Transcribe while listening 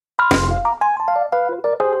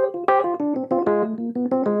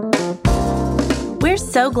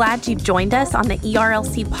so glad you've joined us on the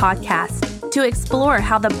ERLC podcast to explore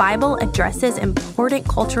how the Bible addresses important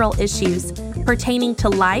cultural issues pertaining to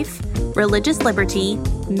life, religious liberty,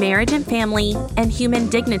 marriage and family, and human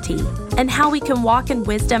dignity, and how we can walk in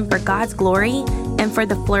wisdom for God's glory and for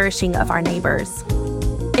the flourishing of our neighbors.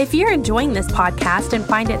 If you're enjoying this podcast and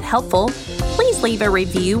find it helpful, please leave a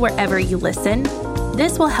review wherever you listen.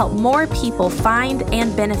 This will help more people find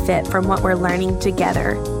and benefit from what we're learning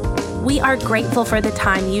together. We are grateful for the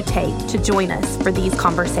time you take to join us for these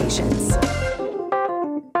conversations.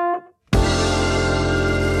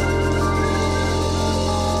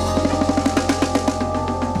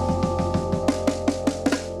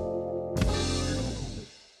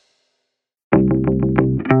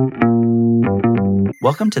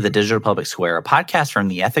 Welcome to the Digital Public Square, a podcast from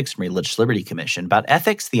the Ethics and Religious Liberty Commission about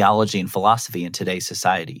ethics, theology, and philosophy in today's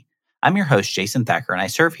society. I'm your host, Jason Thacker, and I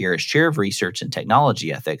serve here as Chair of Research and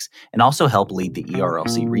Technology Ethics and also help lead the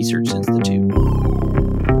ERLC Research Institute.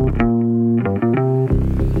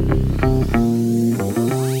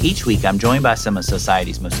 Each week, I'm joined by some of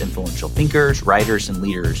society's most influential thinkers, writers, and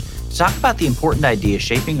leaders to talk about the important ideas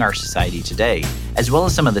shaping our society today, as well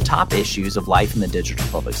as some of the top issues of life in the digital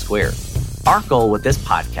public square. Our goal with this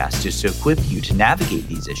podcast is to equip you to navigate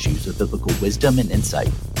these issues with biblical wisdom and insight.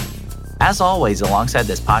 As always, alongside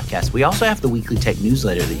this podcast, we also have the weekly tech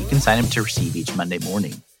newsletter that you can sign up to receive each Monday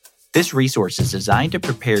morning. This resource is designed to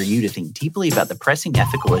prepare you to think deeply about the pressing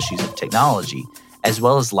ethical issues of technology, as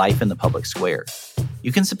well as life in the public square.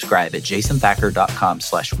 You can subscribe at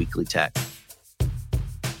jasonthacker.com/weeklytech.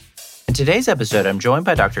 In today's episode, I'm joined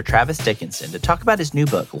by Dr. Travis Dickinson to talk about his new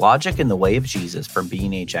book, Logic in the Way of Jesus from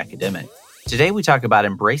B&H Academic. Today, we talk about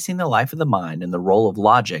embracing the life of the mind and the role of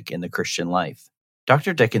logic in the Christian life.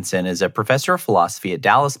 Dr. Dickinson is a professor of philosophy at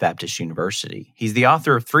Dallas Baptist University. He's the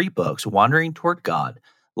author of 3 books, Wandering Toward God,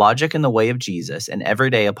 Logic in the Way of Jesus, and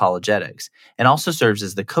Everyday Apologetics, and also serves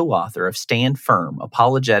as the co-author of Stand Firm,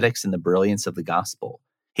 Apologetics and the Brilliance of the Gospel.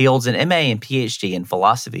 He holds an MA and PhD in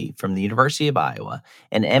philosophy from the University of Iowa,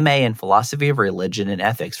 an MA in philosophy of religion and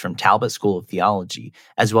ethics from Talbot School of Theology,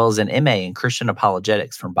 as well as an MA in Christian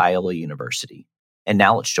apologetics from Biola University. And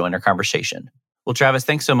now let's join our conversation. Well, Travis,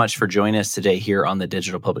 thanks so much for joining us today here on the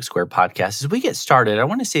Digital Public Square podcast. As we get started, I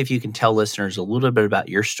want to see if you can tell listeners a little bit about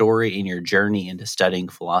your story and your journey into studying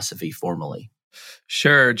philosophy formally.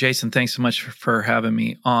 Sure. Jason, thanks so much for having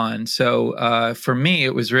me on. So for me,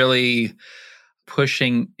 it was really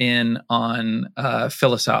pushing in on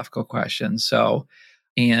philosophical questions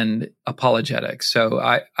and apologetics. So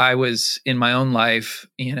I was in my own life,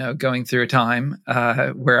 going through a time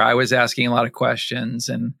where I was asking a lot of questions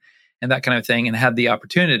and that kind of thing, and had the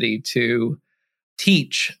opportunity to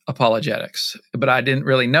teach apologetics, but I didn't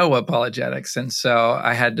really know apologetics. And so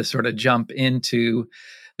I had to sort of jump into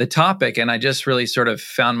the topic, and I just really sort of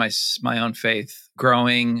found my own faith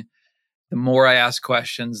growing. The more I asked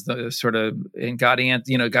questions, the sort of, and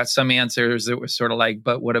got some answers that were sort of like,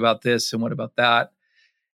 but what about this and what about that?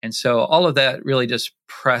 And so all of that really just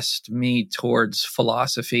pressed me towards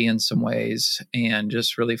philosophy in some ways, and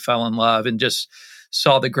just really fell in love and just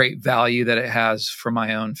saw the great value that it has for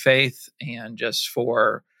my own faith and just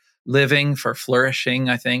for living, for flourishing,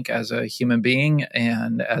 I think, as a human being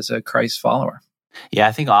and as a Christ follower. Yeah,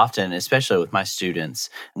 I think often, especially with my students,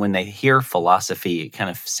 when they hear philosophy, it kind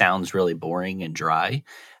of sounds really boring and dry.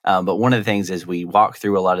 But one of the things as we walk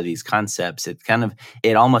through a lot of these concepts, it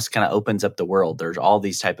almost kind of opens up the world. There's all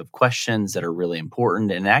these type of questions that are really important,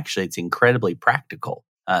 and actually it's incredibly practical.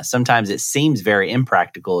 Sometimes it seems very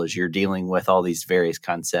impractical as you're dealing with all these various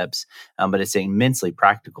concepts, but it's immensely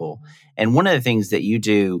practical. And one of the things that you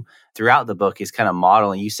do throughout the book is kind of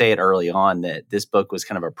modeling. You say it early on that this book was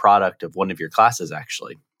kind of a product of one of your classes,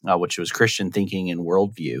 actually, which was Christian Thinking and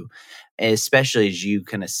Worldview, especially as you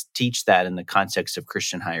kind of teach that in the context of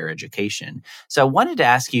Christian higher education. So I wanted to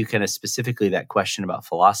ask you kind of specifically that question about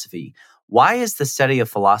philosophy. Why is the study of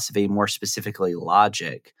philosophy, more specifically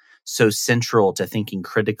logic, so central to thinking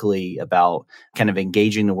critically about kind of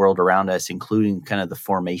engaging the world around us, including kind of the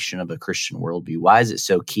formation of a Christian worldview? Why is it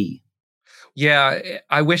so key? Yeah,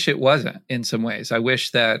 I wish it wasn't in some ways. I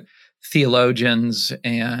wish that theologians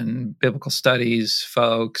and biblical studies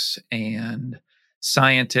folks and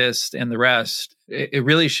scientists and the rest, it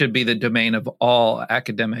really should be the domain of all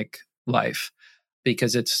academic life,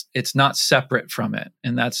 because it's not separate from it.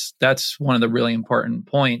 And that's one of the really important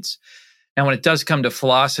points. And when it does come to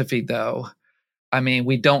philosophy, though, I mean,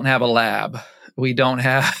 we don't have a lab. We don't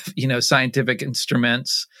have, scientific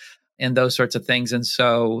instruments and those sorts of things. And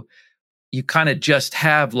so you kind of just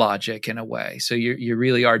have logic in a way. So you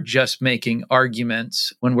really are just making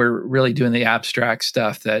arguments when we're really doing the abstract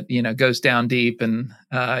stuff that, goes down deep and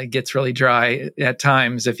gets really dry at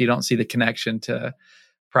times if you don't see the connection to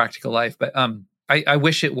practical life. But I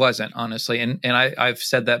wish it wasn't, honestly. And I've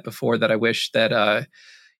said that before, that I wish that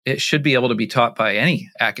it should be able to be taught by any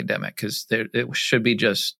academic, because it should be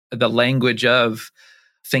just the language of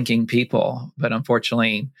thinking people. But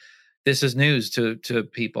unfortunately, this is news to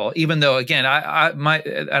people, even though, again,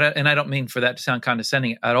 and I don't mean for that to sound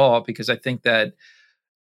condescending at all, because I think that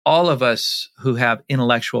all of us who have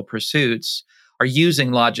intellectual pursuits are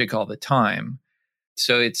using logic all the time.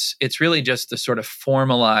 So it's really just the sort of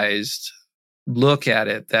formalized look at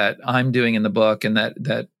it that I'm doing in the book, and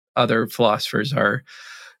that other philosophers are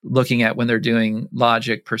looking at when they're doing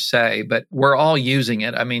logic per se. But we're all using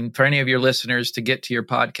it. I mean, for any of your listeners to get to your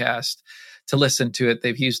podcast, to listen to it,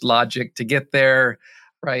 they've used logic to get there,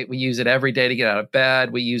 right? We use it every day to get out of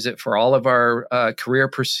bed. We use it for all of our career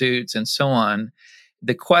pursuits and so on.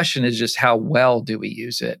 The question is just, how well do we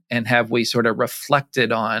use it? And have we sort of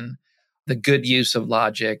reflected on the good use of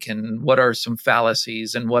logic, and what are some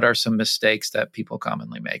fallacies and what are some mistakes that people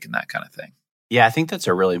commonly make, and that kind of thing? Yeah, I think that's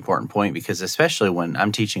a really important point, because especially when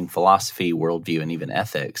I'm teaching philosophy, worldview, and even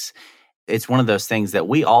ethics, it's one of those things that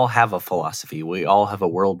we all have a philosophy, we all have a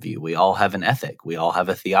worldview, we all have an ethic, we all have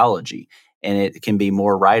a theology, and it can be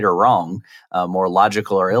more right or wrong, more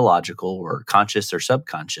logical or illogical, or conscious or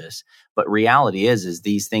subconscious. But reality is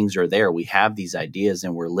these things are there. We have these ideas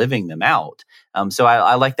and we're living them out. So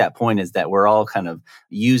I like that point, is that we're all kind of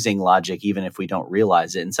using logic, even if we don't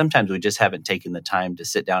realize it. And sometimes we just haven't taken the time to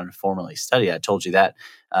sit down and formally study. I told you that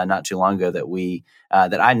not too long ago,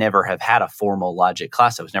 that I never have had a formal logic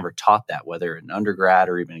class. I was never taught that, whether in undergrad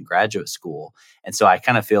or even in graduate school. And so I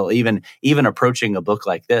kind of feel even approaching a book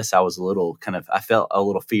like this, I felt a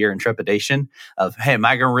little fear and trepidation of, hey, am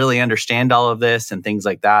I going to really understand all of this and things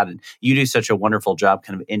like that? And you do such a wonderful job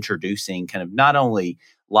kind of introducing kind of not only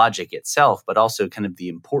logic itself, but also kind of the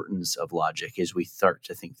importance of logic as we start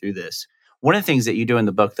to think through this. One of the things that you do in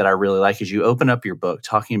the book that I really like is you open up your book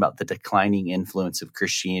talking about the declining influence of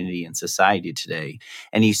Christianity in society today.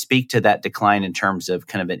 And you speak to that decline in terms of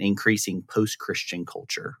kind of an increasing post-Christian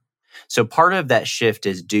culture. So part of that shift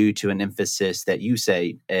is due to an emphasis that you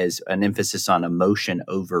say is an emphasis on emotion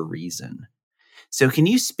over reason. So can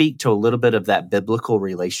you speak to a little bit of that biblical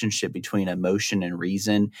relationship between emotion and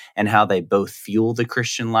reason, and how they both fuel the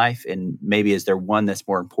Christian life? And maybe is there one that's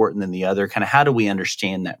more important than the other? Kind of how do we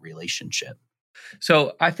understand that relationship?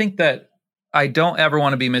 So I think that I don't ever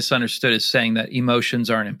want to be misunderstood as saying that emotions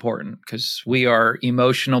aren't important, because we are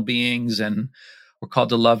emotional beings and we're called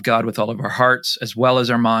to love God with all of our hearts as well as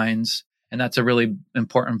our minds. And that's a really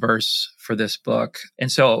important verse for this book.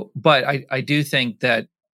 And so, but I do think that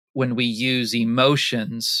when we use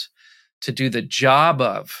emotions to do the job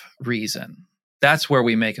of reason, that's where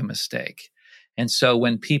we make a mistake. And so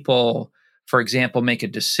when people, for example, make a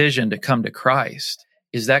decision to come to Christ,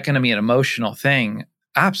 is that going to be an emotional thing?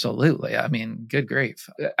 Absolutely. I mean, good grief.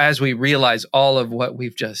 As we realize all of what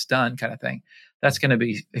we've just done, kind of thing, that's going to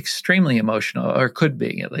be extremely emotional, or could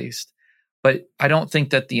be at least. But I don't think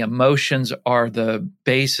that the emotions are the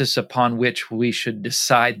basis upon which we should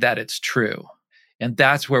decide that it's true. And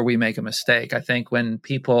that's where we make a mistake. I think when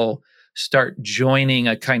people start joining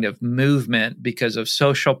a kind of movement because of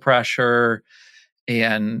social pressure,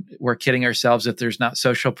 and we're kidding ourselves if there's not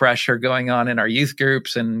social pressure going on in our youth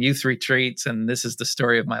groups and youth retreats, and this is the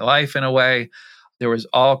story of my life in a way. There was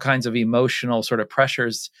all kinds of emotional sort of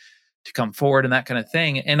pressures to come forward and that kind of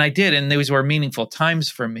thing. And I did, and these were meaningful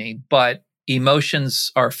times for me, but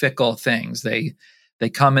emotions are fickle things. They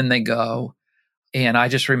come and they go. And I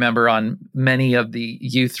just remember on many of the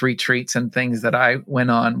youth retreats and things that I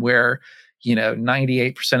went on where,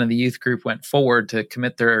 98% of the youth group went forward to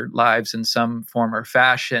commit their lives in some form or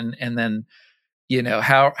fashion. And then,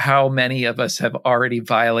 how many of us have already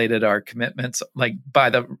violated our commitments, like by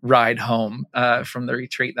the ride home from the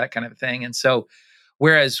retreat, that kind of thing. And so,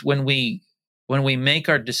 whereas when we make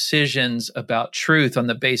our decisions about truth on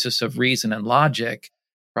the basis of reason and logic,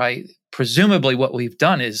 right? Presumably what we've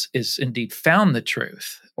done is indeed found the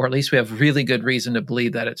truth, or at least we have really good reason to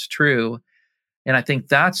believe that it's true. And I think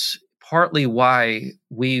that's partly why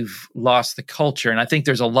we've lost the culture. And I think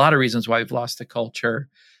there's a lot of reasons why we've lost the culture.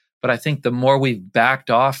 But I think the more we've backed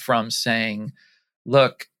off from saying,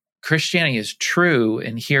 look, Christianity is true,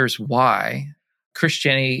 and here's why.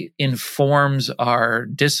 Christianity informs our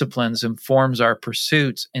disciplines, informs our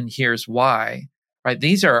pursuits, and here's why, right?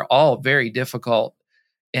 These are all very difficult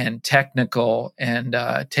and technical and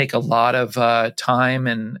take a lot of time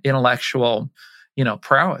and intellectual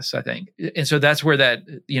prowess, I think. And so that's where that,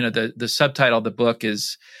 the subtitle of the book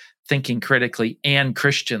is Thinking Critically and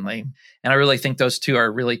Christianly. And I really think those two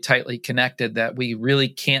are really tightly connected, that we really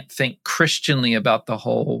can't think Christianly about the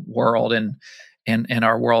whole world and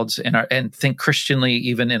our worlds and think Christianly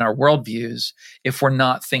even in our worldviews if we're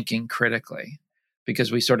not thinking critically,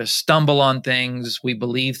 because we sort of stumble on things, we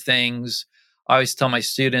believe things. I always tell my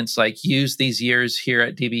students, use these years here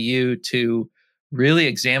at DBU to really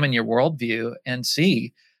examine your worldview and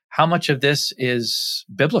see how much of this is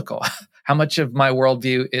biblical, how much of my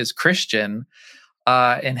worldview is Christian,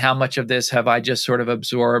 and how much of this have I just sort of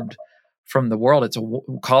absorbed from the world.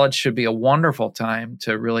 College should be a wonderful time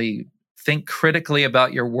to really think critically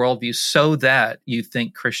about your worldview so that you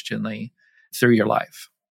think Christianly through your life.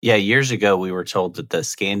 Yeah, years ago, we were told that the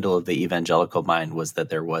scandal of the evangelical mind was that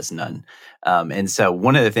there was none. And so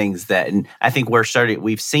one of the things and I think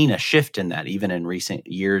we've seen a shift in that even in recent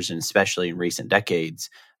years, and especially in recent decades,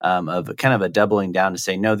 of kind of a doubling down to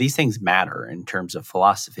say, no, these things matter in terms of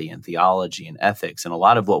philosophy and theology and ethics. And a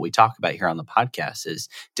lot of what we talk about here on the podcast is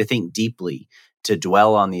to think deeply, to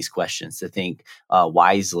dwell on these questions, to think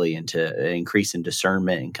wisely, and to increase in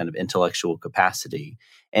discernment and kind of intellectual capacity,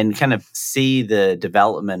 and kind of see the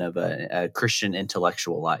development of a Christian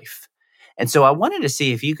intellectual life. And so I wanted to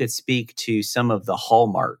see if you could speak to some of the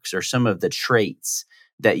hallmarks or some of the traits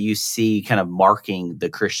that you see kind of marking the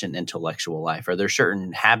Christian intellectual life. Are there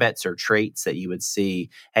certain habits or traits that you would see,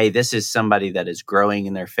 hey, this is somebody that is growing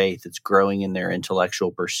in their faith, it's growing in their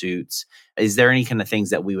intellectual pursuits? Is there any kind of things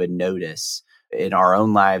that we would notice in our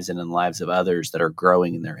own lives and in the lives of others that are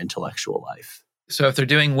growing in their intellectual life? So if they're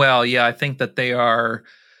doing well, yeah, I think that they are.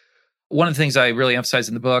 One of the things I really emphasize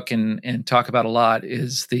in the book and talk about a lot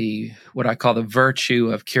is what I call the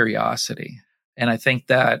virtue of curiosity. And I think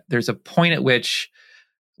that there's a point at which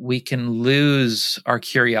we can lose our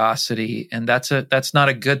curiosity, and that's not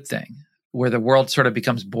a good thing, where the world sort of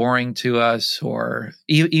becomes boring to us, or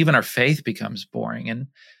even our faith becomes boring. And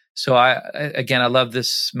so I love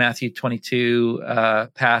this Matthew 22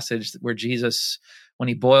 passage where Jesus, when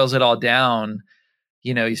he boils it all down,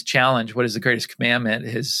 he's challenged, what is the greatest commandment?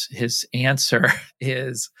 His answer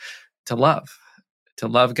is to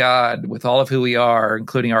love God with all of who we are,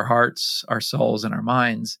 including our hearts, our souls, and our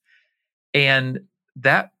minds. And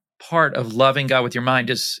that part of loving God with your mind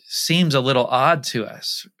just seems a little odd to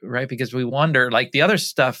us, right? Because we wonder, the other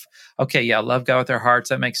stuff, okay, yeah, love God with our hearts,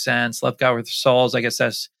 that makes sense. Love God with our souls, I guess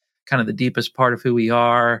that's kind of the deepest part of who we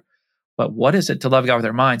are. But what is it to love God with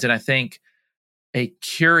our minds? And I think a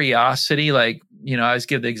curiosity, I always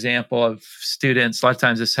give the example of students. A lot of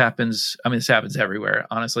times this happens everywhere,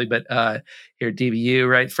 honestly, but here at DBU,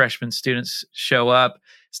 right? Freshman students show up.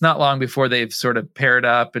 It's not long before they've sort of paired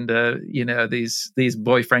up into, these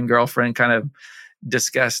boyfriend, girlfriend kind of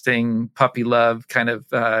disgusting puppy love kind of,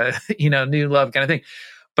 new love kind of thing.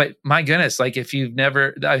 But my goodness, if you've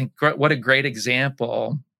never, what a great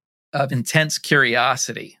example of intense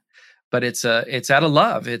curiosity. But it's out of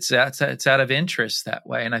love. It's out of interest that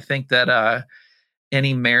way. And I think that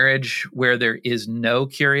any marriage where there is no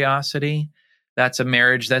curiosity, that's a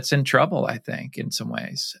marriage that's in trouble, I think, in some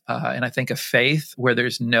ways. And I think a faith where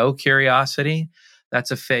there's no curiosity,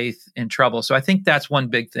 that's a faith in trouble. So I think that's one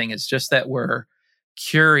big thing. It's just that we're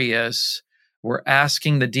curious. We're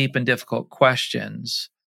asking the deep and difficult questions,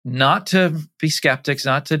 not to be skeptics,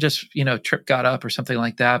 not to just, trip God up or something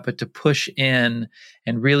like that, but to push in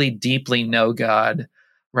and really deeply know God,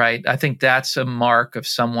 right? I think that's a mark of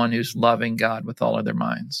someone who's loving God with all of their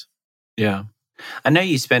minds. Yeah. I know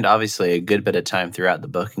you spend obviously a good bit of time throughout the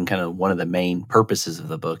book, and kind of one of the main purposes of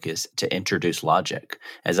the book is to introduce logic.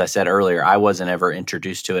 As I said earlier, I wasn't ever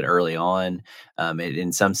introduced to it early on.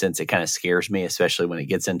 In some sense, it kind of scares me, especially when it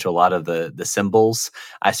gets into a lot of the symbols.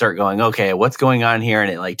 I start going, okay, what's going on here?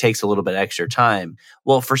 And it takes a little bit extra time.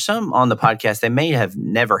 Well, for some on the podcast, they may have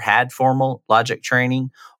never had formal logic training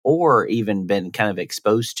or even been kind of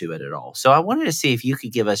exposed to it at all. So I wanted to see if you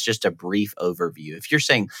could give us just a brief overview. If you're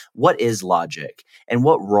saying, what is logic and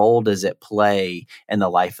what role does it play in the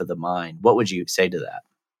life of the mind? What would you say to that?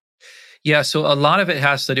 Yeah, so a lot of it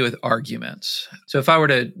has to do with arguments. So if I were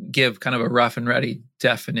to give kind of a rough and ready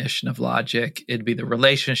definition of logic, it'd be the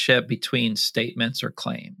relationship between statements or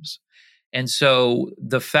claims. And so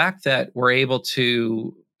the fact that we're able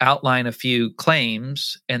to outline a few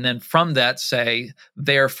claims and then from that say,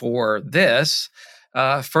 therefore this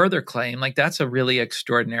further claim, that's a really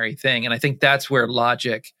extraordinary thing. And I think that's where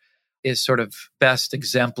logic is sort of best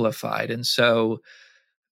exemplified. And so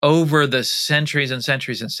over the centuries and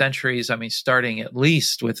centuries and centuries, starting at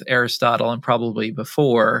least with Aristotle and probably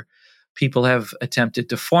before, people have attempted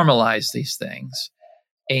to formalize these things.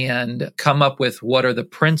 and come up with what are the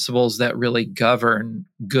principles that really govern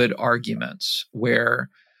good arguments, where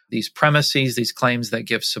these premises, these claims that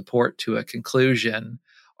give support to a conclusion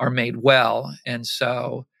are made well. And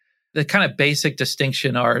so the kind of basic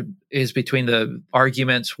distinction is between the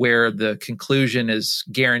arguments where the conclusion is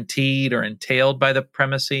guaranteed or entailed by the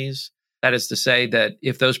premises. That is to say that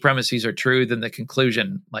if those premises are true, then the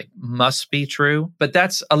conclusion must be true. But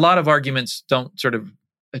that's a lot of arguments don't sort of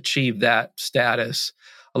achieve that status.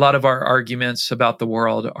 A lot of our arguments about the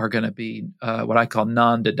world are going to be what I call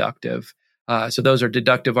non-deductive. So those are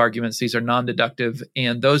deductive arguments. These are non-deductive.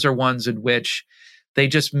 And those are ones in which they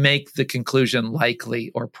just make the conclusion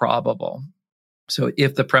likely or probable. So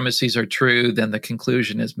if the premises are true, then the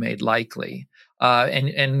conclusion is made likely.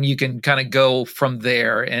 And you can kind of go from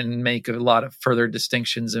there and make a lot of further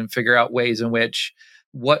distinctions and figure out ways in which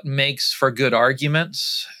what makes for good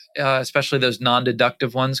arguments, especially those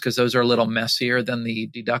non-deductive ones, because those are a little messier than the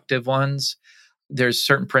deductive ones. There's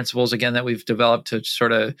certain principles, again, that we've developed to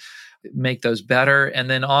sort of make those better. And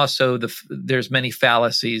then also there's many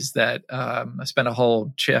fallacies that I spent a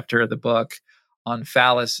whole chapter of the book on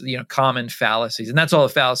common fallacies. And that's all a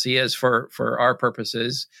fallacy is for our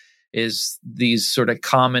purposes, is these sort of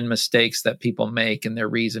common mistakes that people make in their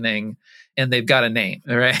reasoning, and they've got a name,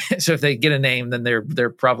 right? So if they get a name, then they're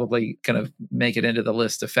probably going to make it into the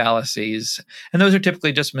list of fallacies. And those are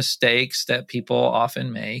typically just mistakes that people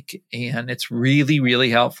often make. And it's really, really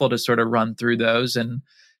helpful to sort of run through those and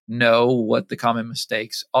know what the common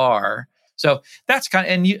mistakes are. So that's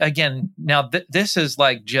now this is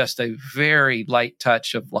like just a very light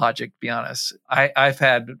touch of logic, to be honest. I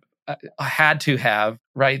had to have,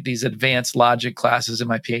 right, these advanced logic classes in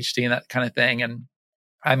my PhD and that kind of thing. And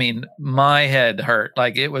I mean, my head hurt.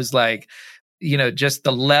 It was just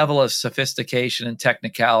the level of sophistication and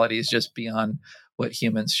technicality is just beyond what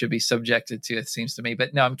humans should be subjected to, it seems to me.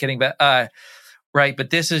 But no, I'm kidding. But right. But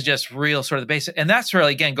this is just real sort of the basic. And that's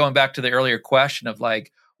really, again, going back to the earlier question of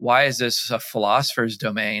why is this a philosopher's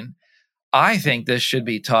domain? I think this should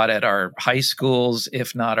be taught at our high schools,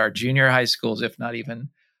 if not our junior high schools, if not even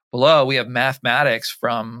below. We have mathematics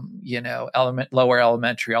from, lower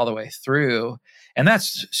elementary all the way through. And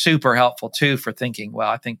that's super helpful too for thinking, well,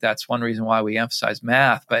 I think that's one reason why we emphasize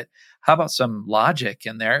math, but how about some logic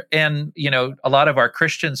in there? And, a lot of our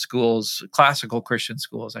Christian schools, classical Christian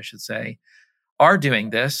schools, I should say, are doing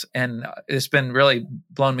this. And it's been really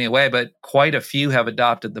blown me away, but quite a few have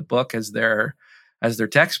adopted the book as their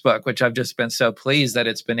textbook, which I've just been so pleased that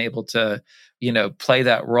it's been able to, play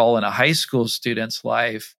that role in a high school student's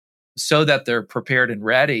life so that they're prepared and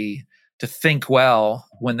ready to think well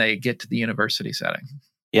when they get to the university setting.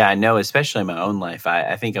 Yeah, I know, especially in my own life,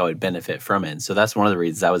 I think I would benefit from it. And so that's one of the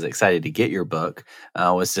reasons I was excited to get your book,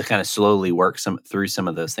 was to kind of slowly work through some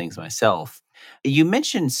of those things myself. You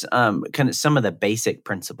mentioned kind of some of the basic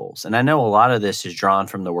principles, and I know a lot of this is drawn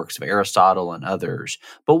from the works of Aristotle and others,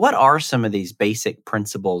 but what are some of these basic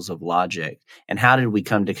principles of logic, and how did we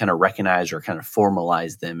come to kind of recognize or kind of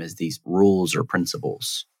formalize them as these rules or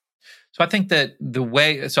principles? So I think that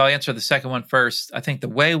I'll answer the second one first. I think the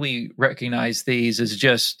way we recognize these is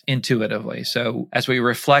just intuitively. So as we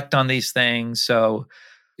reflect on these things, so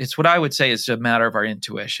it's what I would say is a matter of our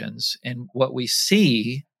intuitions. And what we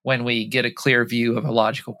see when we get a clear view of a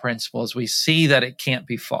logical principle is we see that it can't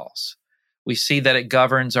be false. We see that it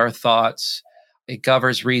governs our thoughts. It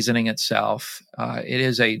governs reasoning itself. It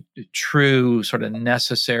is a true sort of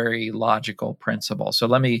necessary logical principle. So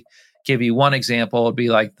let me give you one example. It'd be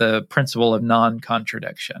like the principle of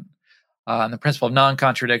non-contradiction. And the principle of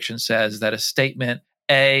non-contradiction says that a statement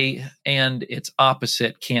A and its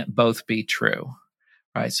opposite can't both be true,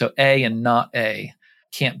 right? So A and not A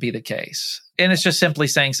can't be the case. And it's just simply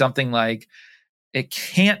saying something like, it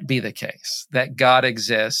can't be the case that God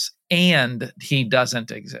exists and he doesn't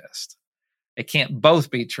exist. It can't both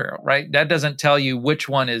be true, right? That doesn't tell you which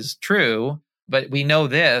one is true, but we know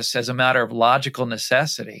this as a matter of logical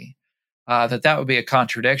necessity, that would be a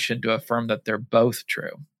contradiction to affirm that they're both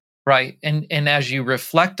true, right? And as you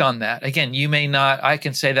reflect on that, again, you may not, I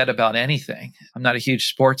can say that about anything. I'm not a huge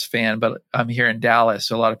sports fan, but I'm here in Dallas,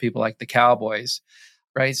 so a lot of people like the Cowboys,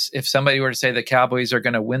 right? If somebody were to say the Cowboys are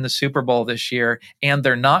going to win the Super Bowl this year and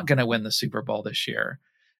they're not going to win the Super Bowl this year.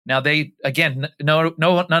 Now none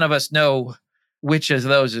of us know which of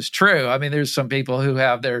those is true. I mean, there's some people who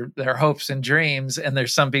have their hopes and dreams, and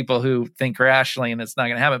there's some people who think rationally and it's not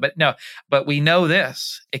going to happen. But we know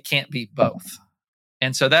this, it can't be both.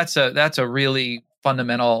 And so that's a really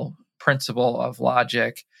fundamental principle of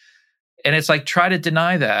logic. And it's like, try to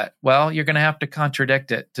deny that. Well, you're going to have to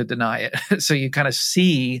contradict it to deny it. So you kind of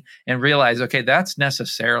see and realize, okay, that's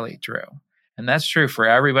necessarily true. And that's true for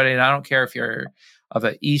everybody. And I don't care if you're of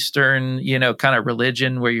an Eastern, kind of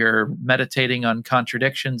religion where you're meditating on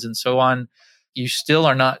contradictions and so on. You still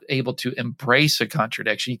are not able to embrace a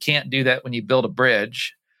contradiction. You can't do that when you build a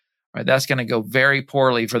bridge, right? That's going to go very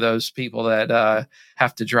poorly for those people that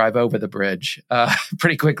have to drive over the bridge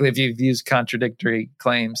pretty quickly if you've used contradictory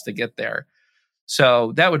claims to get there.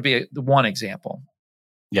 So that would be one example.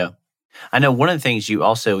 Yeah. I know one of the things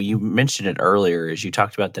you mentioned it earlier is you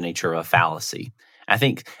talked about the nature of a fallacy. I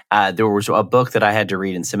think there was a book that I had to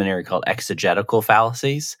read in seminary called Exegetical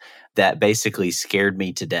Fallacies that basically scared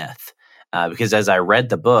me to death. Because as I read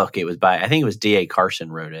the book, I think it was D.A.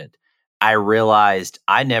 Carson wrote it. I realized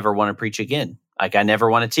I never want to preach again. Like I never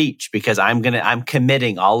want to teach because I'm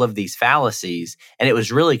committing all of these fallacies, and it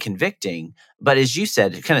was really convicting. But as you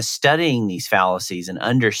said, kind of studying these fallacies and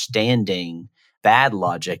understanding bad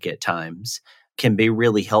logic at times can be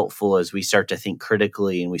really helpful as we start to think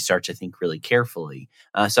critically and we start to think really carefully.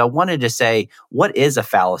 So I wanted to say, what is a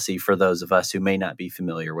fallacy for those of us who may not be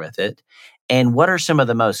familiar with it? And what are some of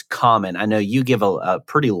the most common? I know you give a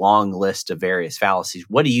pretty long list of various fallacies.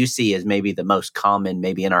 What do you see as maybe the most common,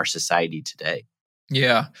 maybe in our society today?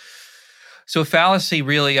 Yeah. So fallacy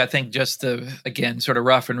really, I think just again, sort of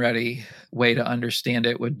rough and ready way to understand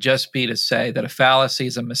it would just be to say that a fallacy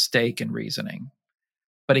is a mistake in reasoning.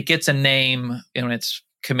 But it gets a name when it's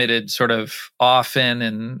committed sort of often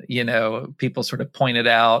and, people sort of point it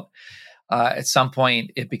out. At some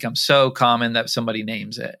point, it becomes so common that somebody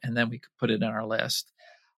names it, and then we could put it in our list.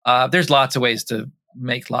 There's lots of ways to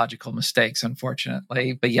make logical mistakes,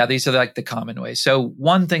 unfortunately. But yeah, these are like the common ways. So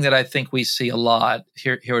one thing that I think we see a lot,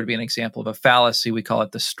 here would be an example of a fallacy. We call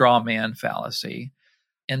it the straw man fallacy.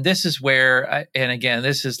 And this is where, and again,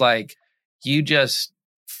 this is like you just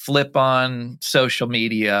flip on social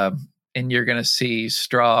media and you're going to see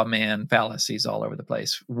straw man fallacies all over the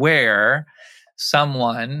place where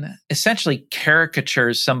someone essentially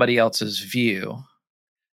caricatures somebody else's view,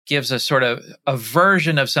 gives a sort of a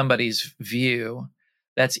version of somebody's view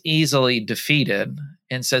that's easily defeated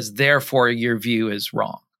and says, therefore, your view is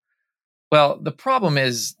wrong. Well, the problem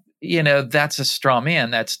is, that's a straw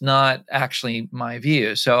man. That's not actually my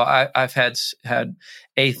view. So I've had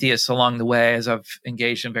atheists along the way, as I've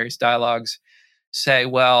engaged in various dialogues, say,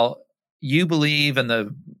 well, you believe in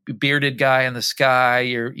the bearded guy in the sky,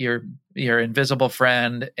 your invisible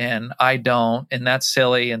friend, and I don't, and that's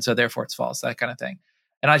silly, and so therefore it's false, that kind of thing.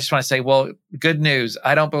 And I just want to say, well, good news.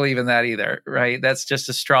 I don't believe in that either, right? That's just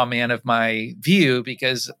a straw man of my view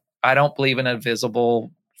because I don't believe in a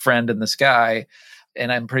visible friend in the sky,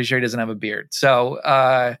 and I'm pretty sure he doesn't have a beard. So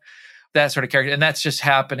that sort of character, and that's just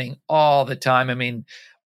happening all the time. I mean,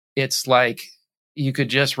 it's like you could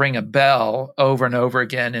just ring a bell over and over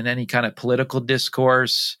again in any kind of political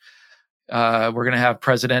discourse. We're going to have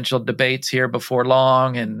presidential debates here before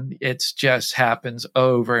long, and it just happens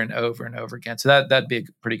over and over and over again. So that'd be a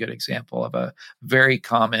pretty good example of a very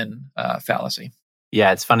common fallacy.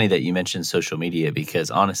 Yeah, it's funny that you mentioned social media because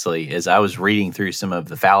honestly, as I was reading through some of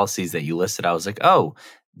the fallacies that you listed, I was like, oh,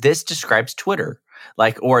 this describes Twitter.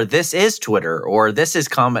 Or this is Twitter, or this is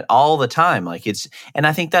common all the time. And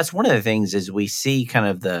I think that's one of the things is we see kind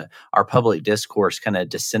of our public discourse kind of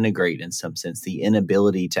disintegrate in some sense, the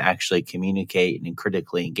inability to actually communicate and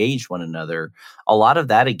critically engage one another. A lot of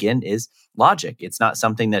that, again, is logic. It's not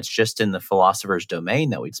something that's just in the philosopher's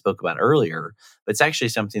domain that we spoke about earlier, but it's actually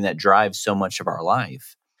something that drives so much of our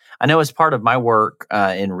life. I know as part of my work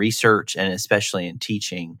in research and especially in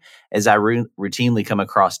teaching, as I routinely come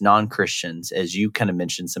across non-Christians, as you kind of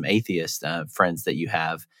mentioned, some atheist friends that you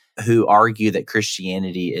have who argue that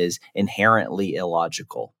Christianity is inherently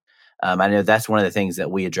illogical. I know that's one of the things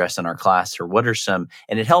that we address in our class, or what are some,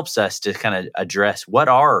 and it helps us to kind of address what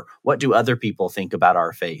do other people think about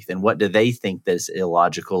our faith and what do they think that's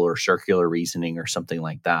illogical or circular reasoning or something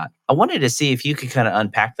like that. I wanted to see if you could kind of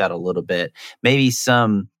unpack that a little bit, maybe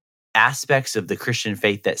some aspects of the Christian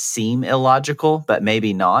faith that seem illogical, but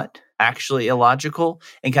maybe not actually illogical,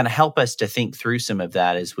 and kind of help us to think through some of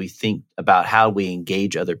that as we think about how we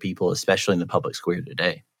engage other people, especially in the public square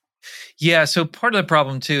today. Yeah, so part of the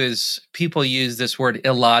problem too is people use this word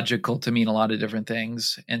illogical to mean a lot of different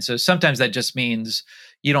things. And so sometimes that just means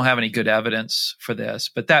you don't have any good evidence for this,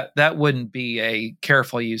 but that wouldn't be a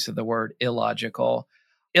careful use of the word illogical.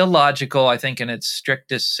 Illogical, I think in its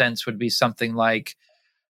strictest sense would be something like,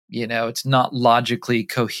 it's not logically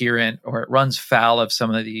coherent, or it runs foul of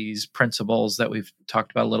some of these principles that we've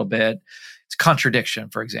talked about a little bit. It's contradiction,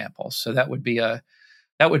 for example. So that would be a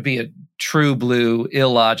true blue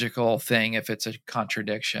illogical thing if it's a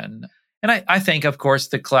contradiction. And I think, of course,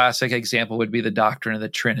 the classic example would be the doctrine of the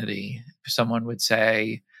Trinity. Someone would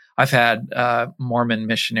say, I've had Mormon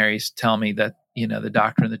missionaries tell me that, the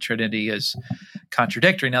doctrine of the Trinity is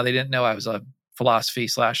contradictory. Now, they didn't know I was a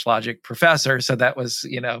philosophy/logic professor, so that was,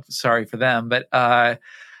 sorry for them. But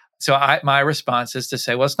my response is to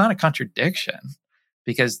say, well, it's not a contradiction,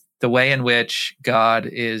 because the way in which God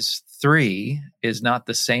is three is not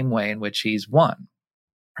the same way in which he's one,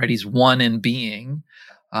 right? He's one in being,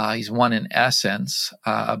 he's one in essence,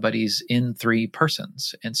 but he's in three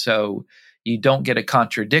persons. And so you don't get a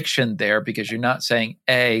contradiction there, because you're not saying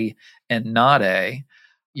A and not A.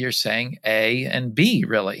 You're saying A and B,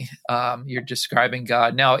 really. You're describing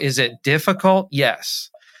God. Now, is it difficult? Yes.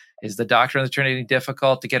 Is the doctrine of the Trinity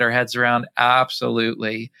difficult to get our heads around?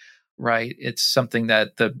 Absolutely. Right. It's something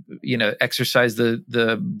that exercise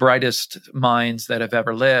the brightest minds that have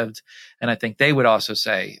ever lived. And I think they would also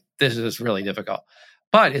say, this is really difficult.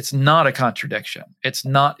 But it's not a contradiction. It's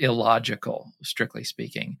not illogical, strictly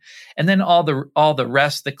speaking. And then all the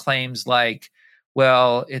rest, the claims like,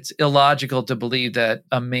 well, it's illogical to believe that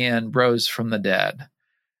a man rose from the dead.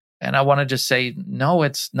 And I want to just say, no,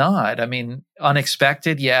 it's not. I mean,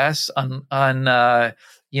 unexpected, yes. Something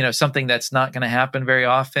that's not going to happen very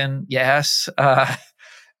often, yes.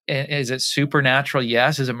 Is it supernatural?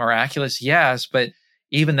 Yes. Is it miraculous? Yes. But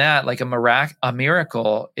even that, like a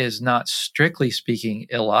miracle, is not, strictly speaking,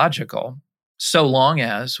 illogical, so long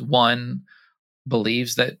as one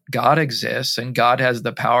believes that God exists and God has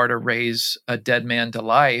the power to raise a dead man to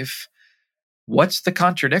life. What's the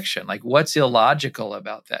contradiction? Like, what's illogical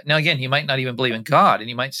about that? Now, again, you might not even believe in God, and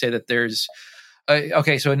you might say that there's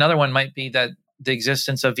so another one might be that the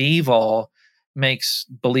existence of evil makes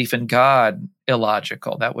belief in God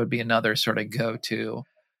illogical. That would be another sort of go-to.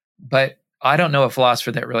 But I don't know a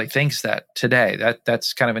philosopher that really thinks that today.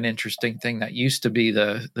 That's kind of an interesting thing. That used to be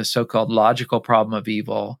the so-called logical problem of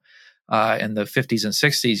evil. In the 50s and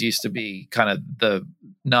 60s used to be kind of the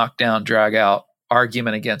knockdown, drag out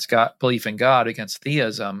argument against God, belief in God, against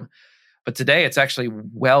theism. But today it's actually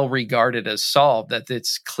well regarded as solved, that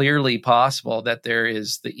it's clearly possible that there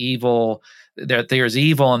is evil in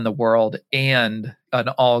the world and an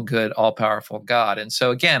all good, all powerful God. And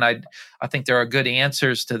so again, I think there are good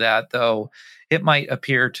answers to that, though it might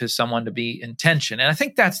appear to someone to be in tension. And I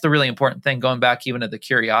think that's the really important thing, going back even to the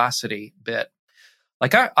curiosity bit.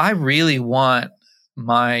 Like I really want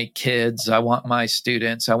my kids, I want my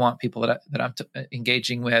students, I want people that I'm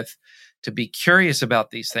engaging with to be curious about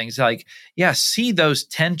these things. Like, yeah, see those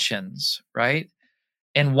tensions, right?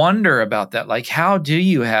 And wonder about that. Like, how do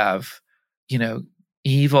you have,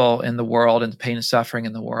 evil in the world and pain and suffering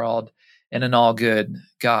in the world and an all good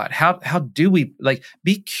God? How do we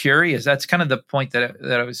be curious? That's kind of the point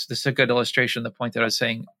this is a good illustration of the point that I was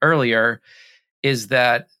saying earlier, is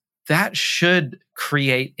that should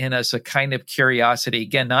create in us a kind of curiosity,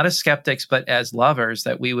 again, not as skeptics, but as lovers,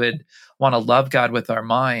 that we would want to love God with our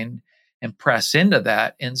mind and press into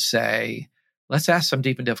that and say, let's ask some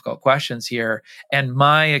deep and difficult questions here. And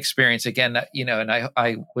my experience, again, and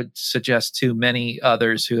I would suggest to many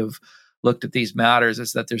others who have looked at these matters,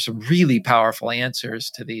 is that there's some really powerful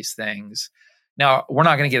answers to these things. Now, we're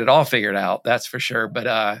not going to get it all figured out, that's for sure. But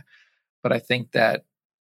I think that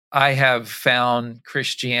I have found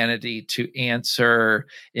Christianity to answer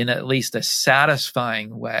in at least a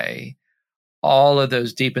satisfying way all of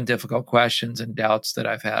those deep and difficult questions and doubts that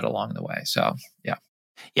I've had along the way. So, yeah.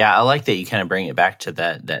 Yeah, I like that you kind of bring it back to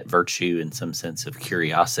that virtue and some sense of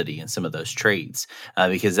curiosity and some of those traits,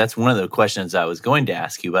 because that's one of the questions I was going to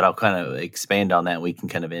ask you, but I'll kind of expand on that and we can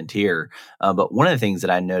kind of end here. But one of the things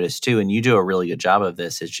that I noticed too, and you do a really good job of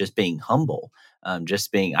this, is just being humble. I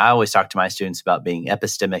always talk to my students about being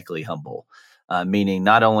epistemically humble, meaning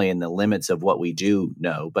not only in the limits of what we do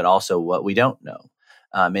know, but also what we don't know.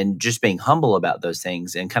 And just being humble about those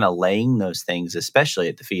things and kind of laying those things, especially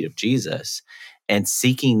at the feet of Jesus, and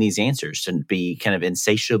seeking these answers, to be kind of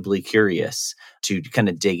insatiably curious, to kind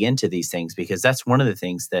of dig into these things, because that's one of the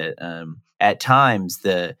things that at times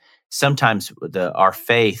sometimes our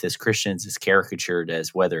faith as Christians is caricatured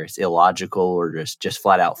as whether it's illogical or just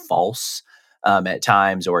flat out false. At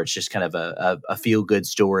times, or it's just kind of a feel-good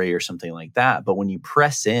story or something like that. But when you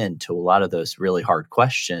press into a lot of those really hard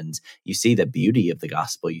questions, you see the beauty of the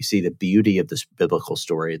gospel. You see the beauty of this biblical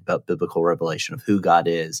story, about biblical revelation of who God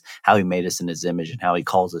is, how he made us in his image, and how he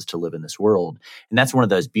calls us to live in this world. And that's one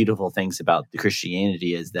of those beautiful things about the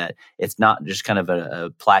Christianity, is that it's not just kind of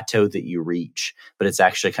a plateau that you reach, but it's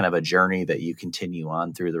actually kind of a journey that you continue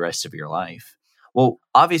on through the rest of your life. Well,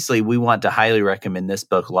 obviously, we want to highly recommend this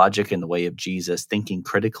book, Logic in the Way of Jesus, Thinking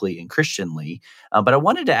Critically and Christianly. But I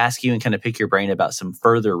wanted to ask you and kind of pick your brain about some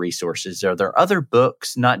further resources. Are there other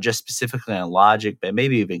books, not just specifically on logic, but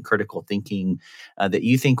maybe even critical thinking, that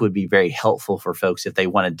you think would be very helpful for folks if they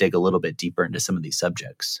want to dig a little bit deeper into some of these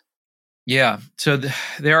subjects? Yeah. So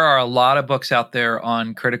there are a lot of books out there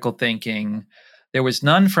on critical thinking. There was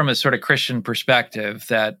none from a sort of Christian perspective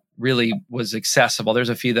that really was accessible. There's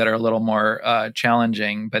a few that are a little more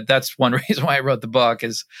challenging, but that's one reason why I wrote the book,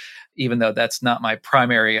 is even though that's not my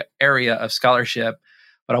primary area of scholarship,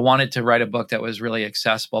 but I wanted to write a book that was really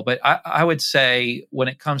accessible. But I would say when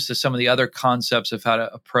it comes to some of the other concepts of how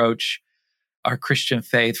to approach our Christian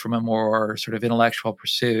faith from a more sort of intellectual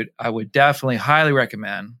pursuit, I would definitely highly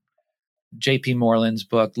recommend J.P. Moreland's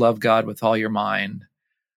book, Love God with All Your Mind.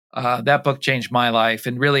 That book changed my life.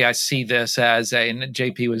 And really, I see this as and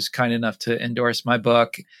JP was kind enough to endorse my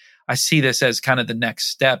book. I see this as kind of the next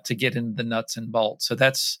step to get into the nuts and bolts. So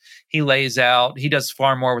he lays out, he does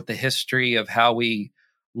far more with the history of how we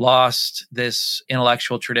lost this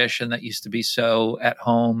intellectual tradition that used to be so at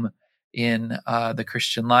home in the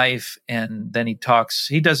Christian life. And then he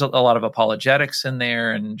does a lot of apologetics in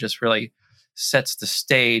there and just really sets the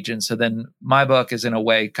stage. And so then my book is in a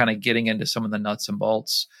way kind of getting into some of the nuts and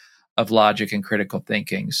bolts of logic and critical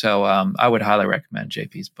thinking. So I would highly recommend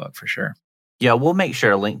JP's book for sure. Yeah, we'll make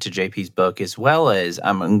sure to link to JP's book, as well as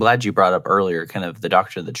I'm glad you brought up earlier kind of the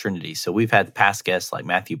doctrine of the Trinity. So we've had past guests like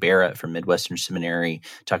Matthew Barrett from Midwestern Seminary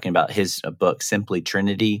talking about his book, Simply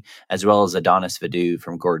Trinity, as well as Adonis Vidu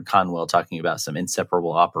from Gordon Conwell talking about some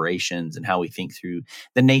inseparable operations and how we think through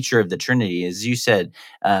the nature of the Trinity. As you said,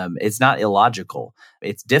 it's not illogical.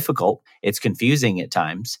 It's difficult. It's confusing at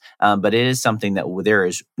times, but it is something that there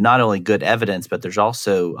is not only good evidence, but there's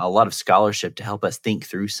also a lot of scholarship to help us think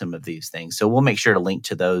through some of these things. So we'll make sure to link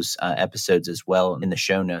to those episodes as well in the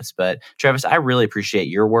show notes. But Travis, I really appreciate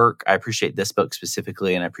your work. I appreciate this book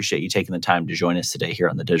specifically, and I appreciate you taking the time to join us today here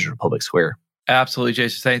on the Digital Public Square. Absolutely,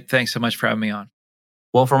 Jason. Thanks so much for having me on.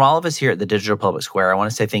 Well, from all of us here at the Digital Public Square, I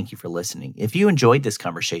want to say thank you for listening. If you enjoyed this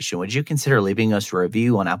conversation, would you consider leaving us a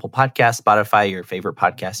review on Apple Podcasts, Spotify, your favorite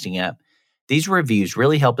podcasting app? These reviews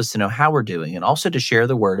really help us to know how we're doing and also to share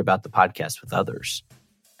the word about the podcast with others.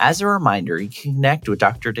 As a reminder, you can connect with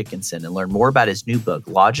Dr. Dickinson and learn more about his new book,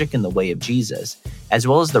 Logic in the Way of Jesus, as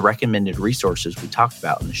well as the recommended resources we talked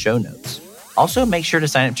about in the show notes. Also, make sure to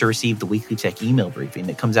sign up to receive the weekly tech email briefing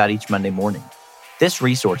that comes out each Monday morning. This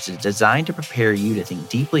resource is designed to prepare you to think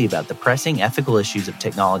deeply about the pressing ethical issues of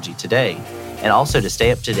technology today, and also to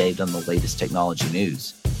stay up to date on the latest technology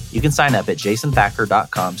news. You can sign up at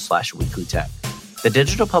jasonthacker.com/weeklytech. The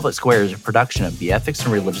Digital Public Square is a production of the Ethics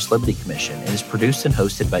and Religious Liberty Commission and is produced and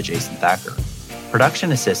hosted by Jason Thacker.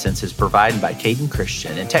 Production assistance is provided by Caden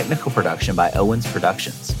Christian and technical production by Owens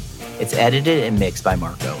Productions. It's edited and mixed by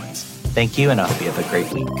Mark Owens. Thank you, and I hope you have a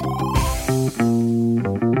great week.